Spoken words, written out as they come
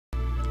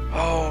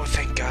Oh,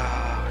 thank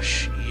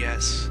gosh.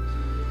 Yes.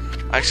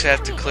 I actually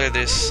have to clear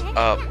this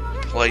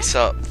place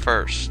up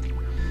first.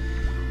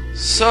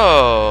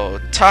 So,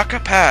 Taka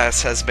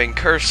Pass has been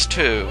cursed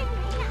too.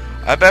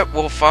 I bet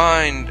we'll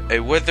find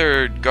a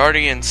withered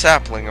guardian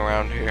sapling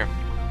around here.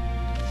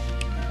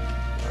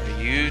 Are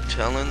you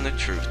telling the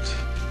truth?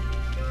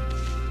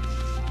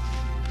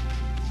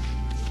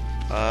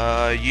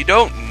 You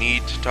don't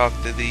need to talk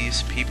to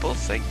these people,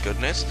 thank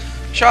goodness.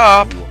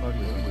 Shop!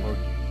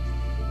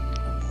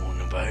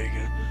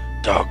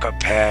 Taka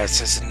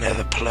Pass is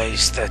another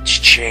place that's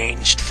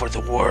changed for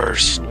the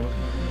worst.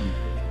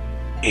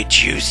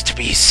 It used to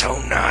be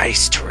so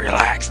nice to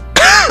relax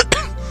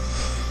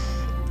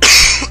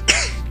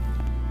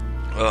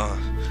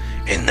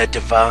in the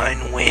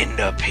divine wind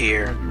up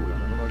here.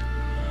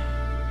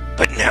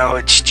 But now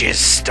it's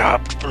just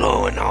stopped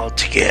blowing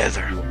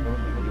altogether.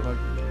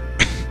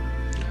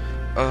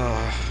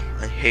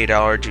 I hate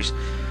allergies.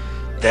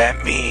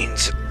 That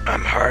means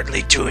I'm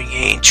hardly doing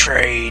any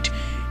trade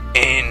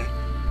in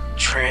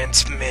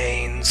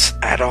transmains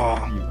at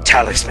all.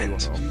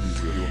 Talismans.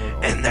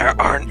 And there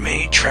aren't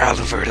many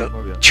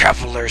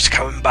travelers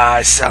coming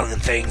by selling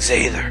things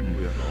either.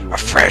 A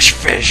fresh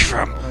fish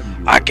from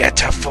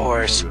Agata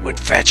Forest would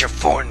fetch a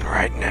fortune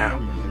right now.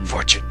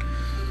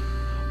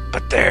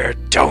 But there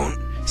don't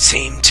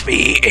seem to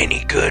be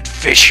any good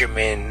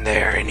fishermen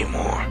there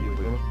anymore.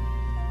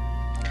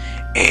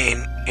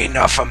 And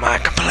enough of my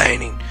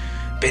complaining.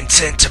 Been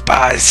sent to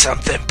buy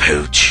something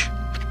pooch.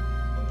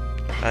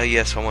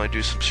 Yes, I want to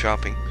do some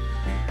shopping.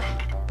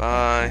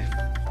 Bye.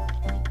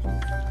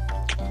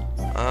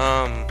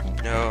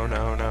 No.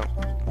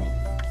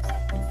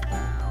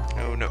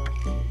 Oh, no.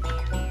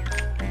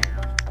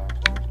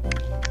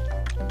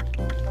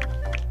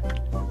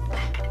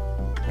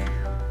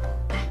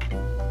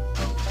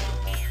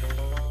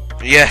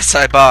 Yes,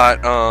 I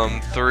bought,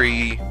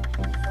 3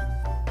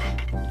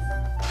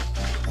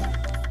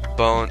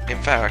 bone.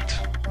 In fact,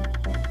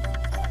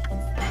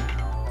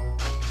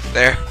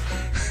 there.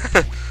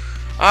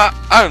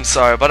 I'm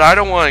sorry, but I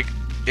don't want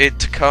it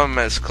to come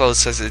as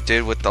close as it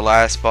did with the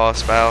last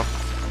boss battle.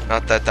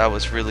 Not that that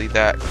was really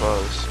that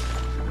close,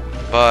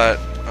 but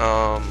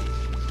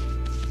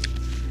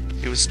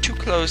it was too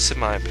close in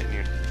my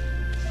opinion.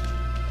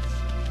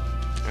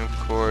 And of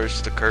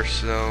course, the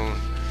curse zone.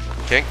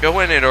 Can't go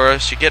in it or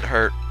else you get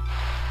hurt.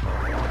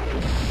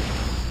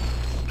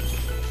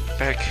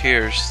 Back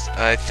here's,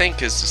 I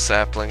think, is the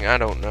sapling. I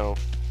don't know.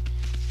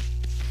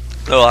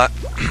 Oh,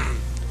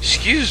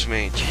 excuse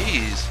me.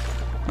 Jeez,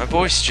 my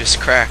voice just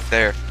cracked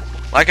there.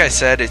 Like I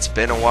said, it's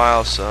been a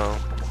while, so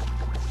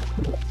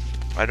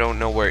I don't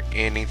know where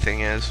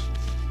anything is.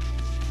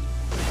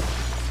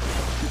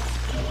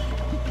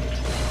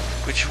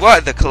 Which is why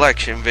the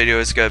collection video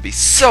is gonna be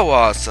so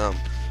awesome.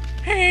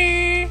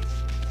 Hey.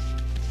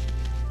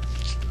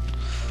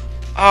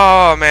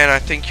 Oh man, I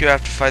think you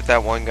have to fight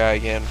that one guy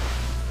again.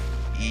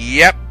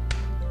 Yep.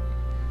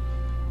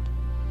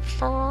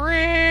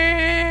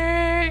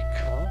 Freak.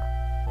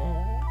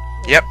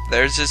 Yep,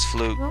 there's his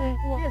flute.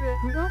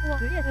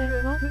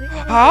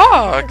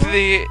 Hark,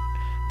 the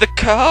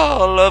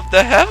call of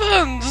the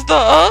heavens, the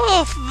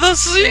earth, the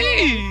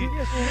sea.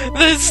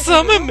 They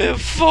summon me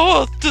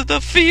forth to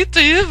defeat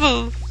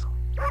evil.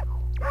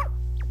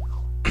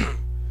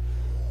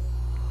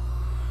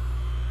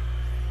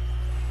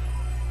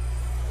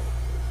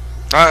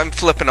 I'm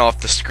flipping off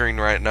the screen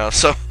right now,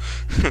 so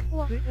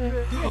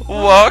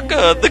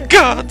Waka, the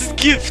god's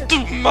gift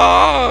to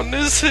man,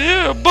 is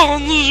here.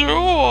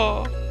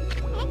 Bonjour.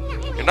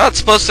 You're not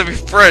supposed to be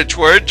French.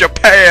 We're in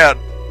Japan.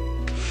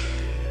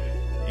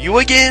 You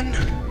again?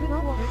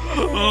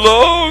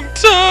 Long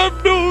time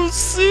no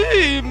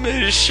see,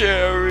 Miss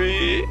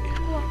Sherry.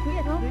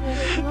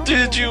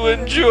 Did you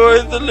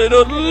enjoy the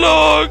little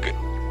log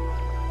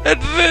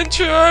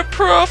adventure I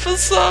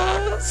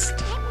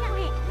prophesied?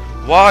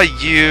 Why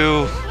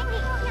you?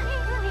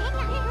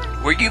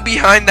 Were you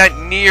behind that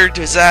near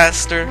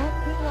disaster?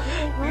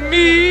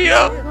 Me?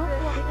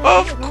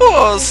 Of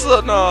course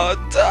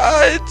not.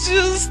 I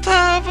just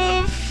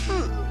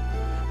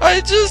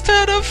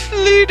had a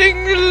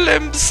fleeting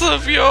glimpse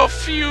of your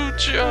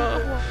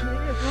future.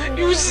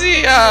 You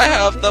see, I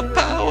have the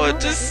power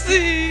to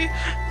see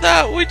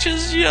that which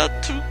is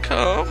yet to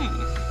come.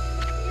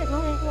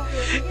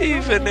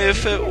 Even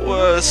if it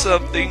were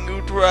something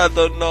you'd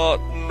rather not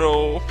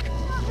know.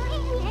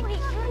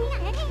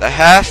 The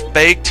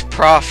half-baked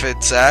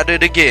prophets at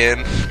it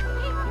again.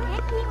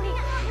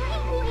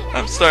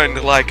 I'm starting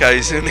to like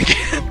Aizun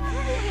again.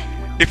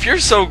 If you're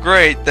so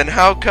great, then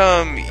how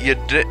come you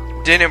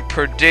didn't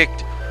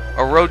predict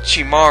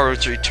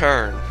Orochimaru's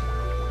return?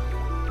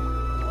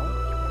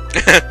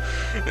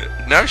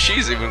 Now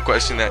she's even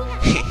questioning that.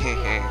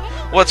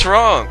 What's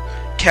wrong?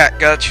 Cat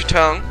got your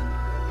tongue?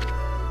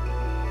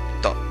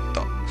 Dot,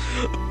 dot.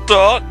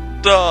 Dot,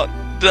 dot,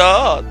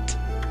 dot.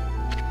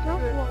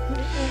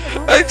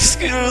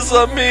 Excuse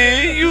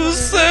me, you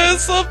said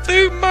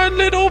something, my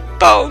little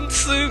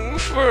bouncing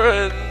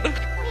friend.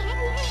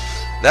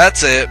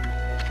 That's it.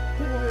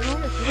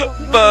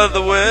 By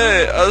the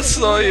way, I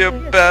saw your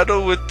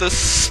battle with the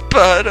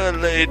spider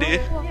lady.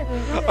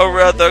 A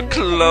rather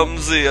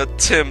clumsy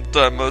attempt,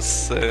 I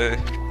must say.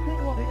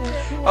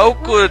 How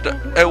could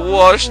a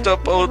washed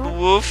up old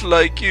wolf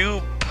like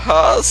you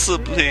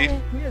possibly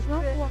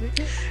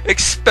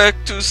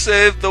expect to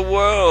save the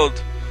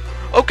world?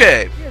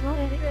 Okay.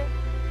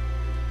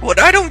 What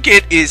I don't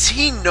get is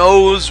he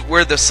knows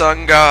we're the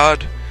sun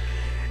god,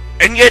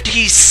 and yet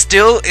he's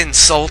still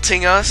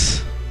insulting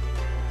us.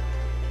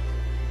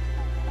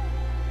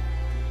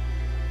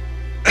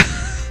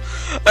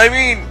 I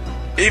mean,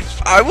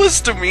 if I was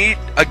to meet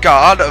a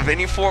god of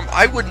any form,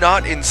 I would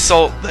not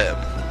insult them.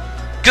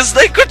 'Cause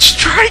they could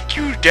strike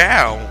you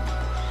down.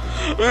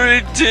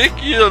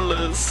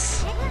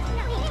 Ridiculous.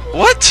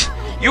 What?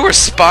 You were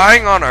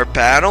spying on our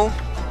battle?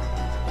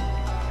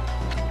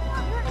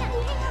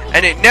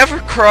 And it never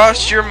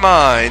crossed your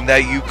mind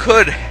that you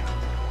could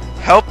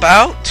help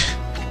out?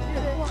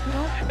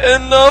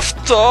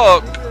 Enough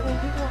talk.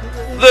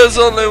 There's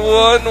only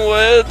one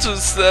way to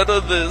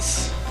settle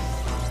this.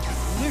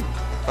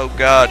 Oh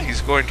god,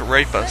 he's going to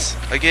rape us.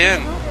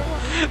 Again.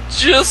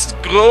 Just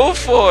go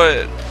for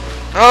it.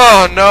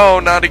 Oh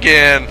no, not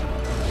again.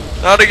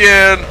 Not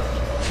again.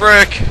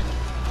 Frick.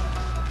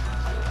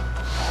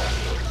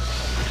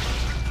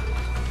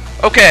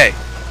 Okay.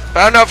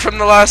 Found out from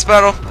the last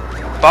battle.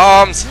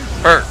 Bombs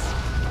hurt.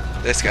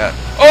 This guy.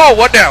 Oh,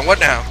 what now? What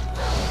now?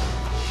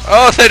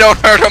 Oh, they don't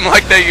hurt him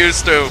like they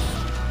used to.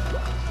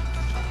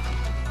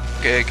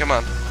 Okay, come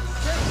on.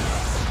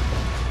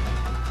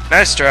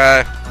 Nice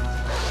try.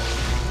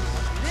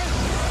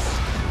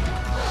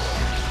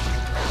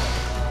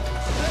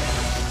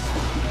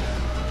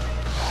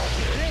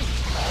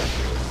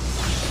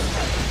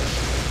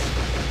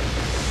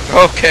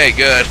 Okay,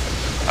 good.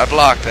 I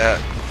blocked that.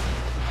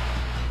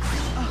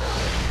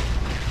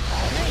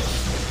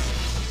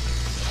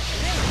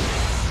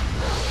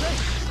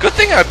 Good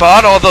thing I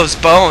bought all those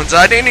bones.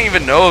 I didn't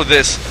even know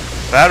this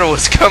battle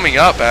was coming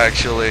up,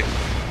 actually.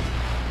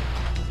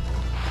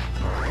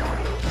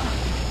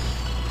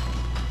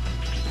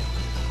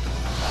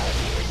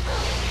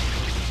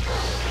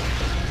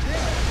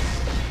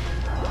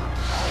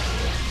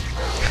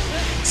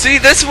 See,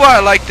 this is why I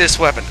like this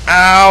weapon.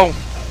 Ow!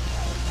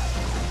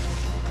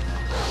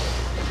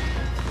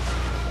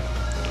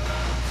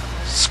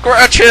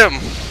 Scratch him!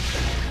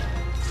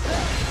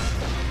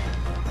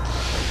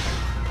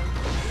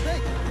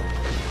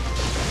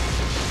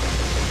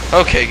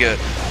 Okay, good.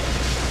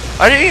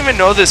 I didn't even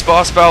know this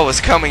boss battle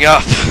was coming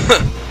up.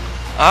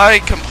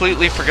 I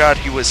completely forgot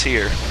he was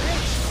here.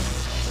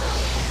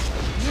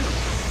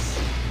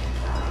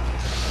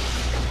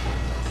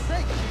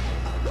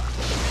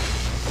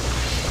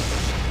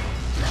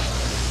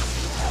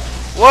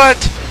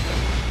 What?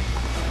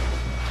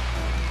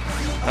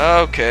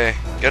 Okay,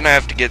 gonna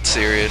have to get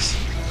serious.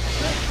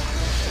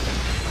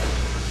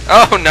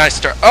 Oh, nice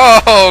start.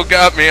 Oh,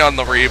 got me on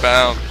the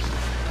rebound.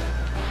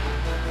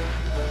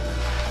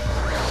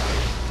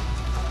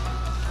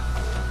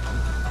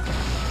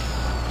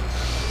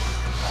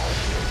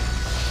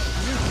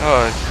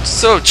 Oh,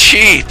 so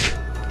cheap.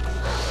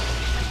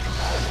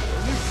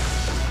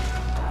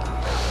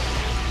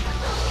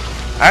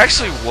 I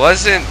actually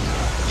wasn't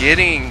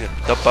getting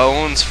the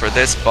bones for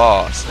this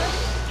boss.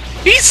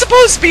 He's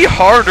supposed to be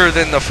harder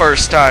than the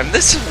first time.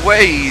 This is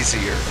way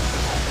easier.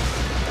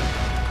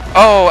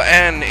 Oh,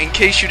 and in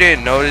case you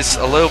didn't notice,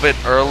 a little bit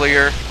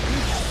earlier,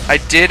 I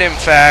did in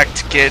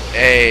fact get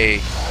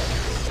a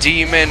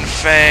Demon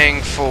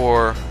Fang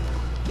for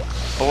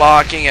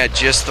blocking at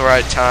just the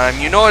right time.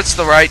 You know it's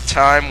the right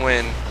time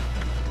when...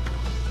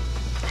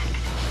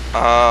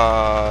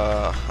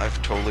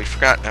 I've totally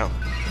forgot now.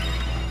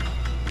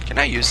 Can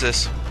I use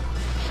this?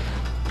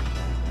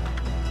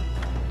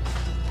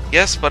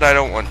 Yes, but I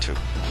don't want to.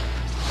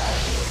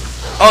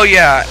 Oh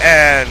yeah,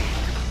 and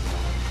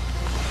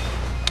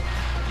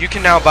you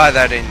can now buy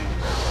that in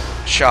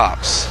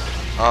shops.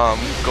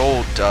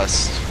 Gold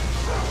dust,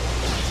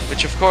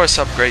 which of course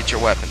upgrades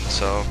your weapon,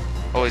 so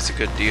always a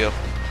good deal.